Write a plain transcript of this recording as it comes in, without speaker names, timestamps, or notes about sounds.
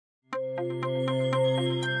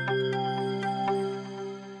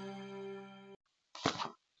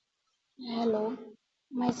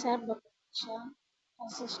Myself, Dr. Manisha,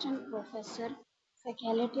 Assistant Professor,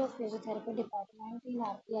 Faculty of Physiotherapy Department in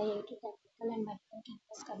RPIIT Technical and Medical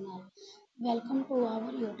Campus, Karnal. Welcome to our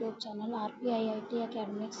YouTube channel RPIIT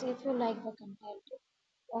Academics. If you like the content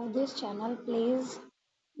of this channel, please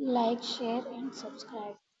like, share, and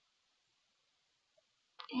subscribe.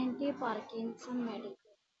 Anti-Parkinson medical.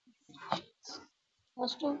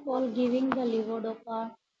 First of all, giving the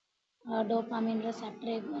levodopa dopamine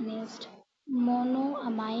receptor agonist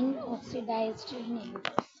monoamine oxidized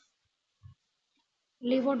inhibitor.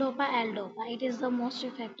 Levodopa L-dopa. It is the most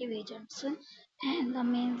effective agents and the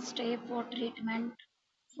mainstay for treatment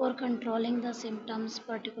for controlling the symptoms,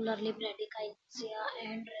 particularly bradykinesia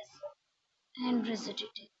and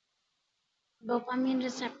rigidity. Dopamine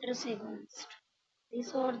receptor agonist.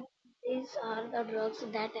 These are, these are the drugs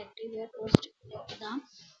that activate or stimulate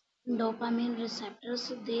the dopamine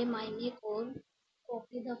receptors. They mimic or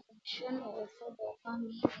copy the function of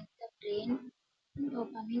dopamine in the brain.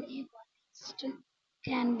 Dopamine agonist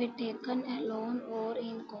can be taken alone or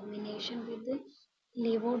in combination with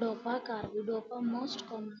levodopa, carbidopa. Most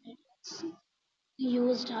commonly drugs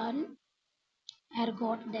used are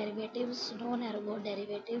ergot derivatives, non-ergot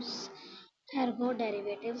derivatives, ergot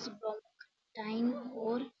derivatives, bromocriptine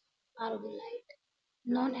or argolide.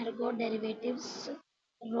 Non-ergot derivatives,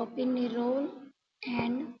 ropinirole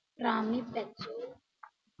and pramipexole,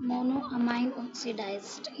 monoamine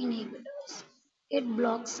oxidized inhibitors. It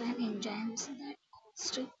blocks an enzymes that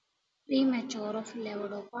cause premature of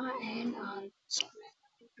levodopa and are most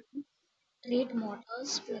likely to treat motor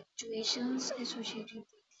fluctuations associated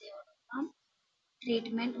with levodopa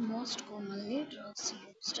treatment. Most commonly drugs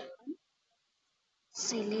used are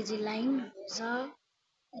silicyline,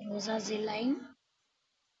 rosaziline,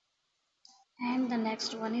 and the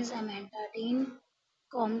next one is amantadine,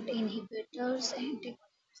 COMT inhibitors,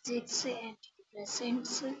 anticholinergics,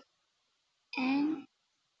 antidepressants, and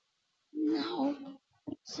now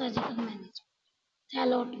surgical management.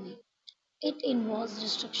 Thalatomy. It involves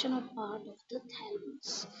destruction of part of the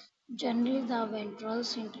thalamus, generally the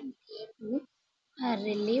ventrals intermediate to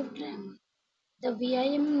relieve tremor. The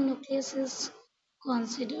VIM nucleus is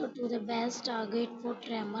considered to the best target for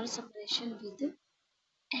tremor suppression with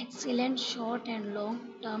excellent short and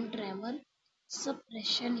long term tremor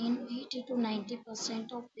suppression in 80 to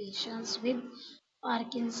 90% of patients with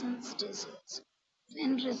Parkinson's disease.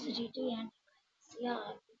 When rigidity and dyslexia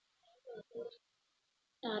are prepared,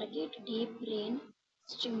 target deep brain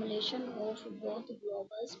stimulation of both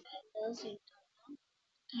globus pallidus interna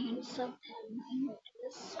and subthalamic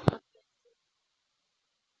nucleus.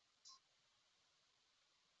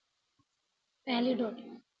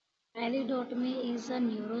 Pallidotomy. Pallidotomy is a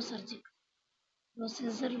neurosurgical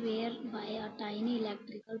procedure whereby a tiny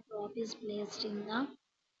electrical probe is placed in the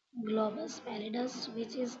globus pallidus,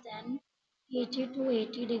 which is then 80 to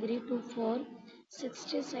 80 degree to for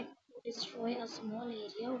 60 seconds to destroy a small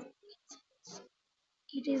area of brain cells.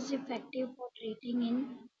 It is effective for treating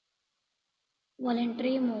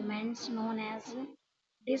involuntary movements known as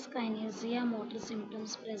dyskinesia, motor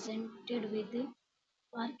symptoms presented with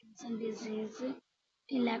Parkinson disease,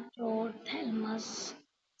 electrode, thalamus,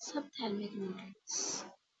 subthalamic nucleus.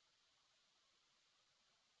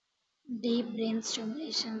 Deep brain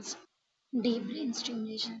stimulations. Deep brain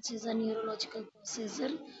stimulations is a neurological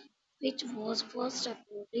procedure which was first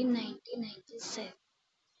approved in 1997.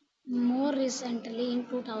 More recently, in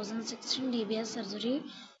 2016, DBS surgery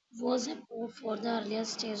was approved for the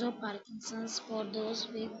earliest stage of Parkinson's for those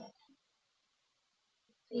with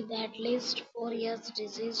at least 4 years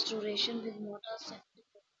disease duration with motor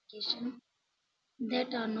complication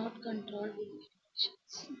that are not controlled with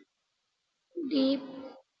medications. Deep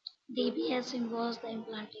DBS involves the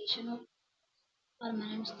implantation of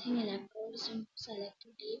permanent thin electrodes into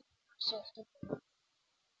selected deep parts of the brain.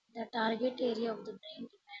 The target area of the brain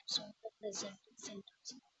depends on the presenting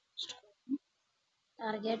symptoms. Most common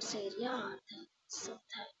targets area are the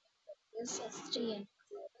subthalamic nucleus, ST, and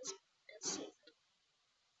globus pallidus.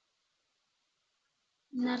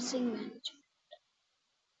 Nursing management.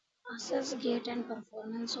 Assess gait and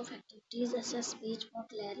performance of activities, assess speech for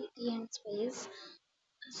clarity and space,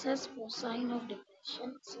 assess for sign of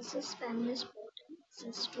depression, assess family support, and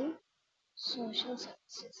access to social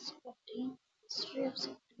services. Obtain history of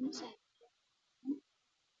symptoms and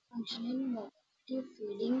functioning, mobility,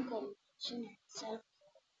 feeding, communication, and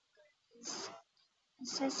self-care difficulties.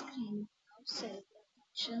 Assess screening of cerebral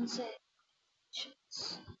functions and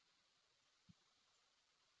emotions.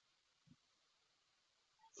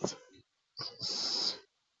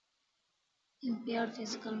 Impaired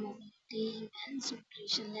physical mobility, enhanced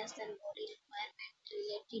nutrition, less than body requirement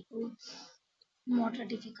related to motor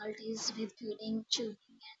difficulties with feeding, chewing,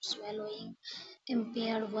 and swallowing,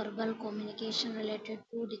 impaired verbal communication related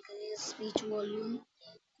to decreased speech volume,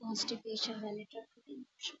 constipation related to the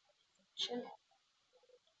emotional.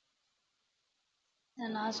 The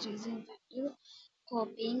last is infective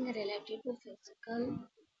coping related to physical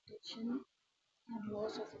adaptation and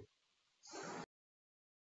loss of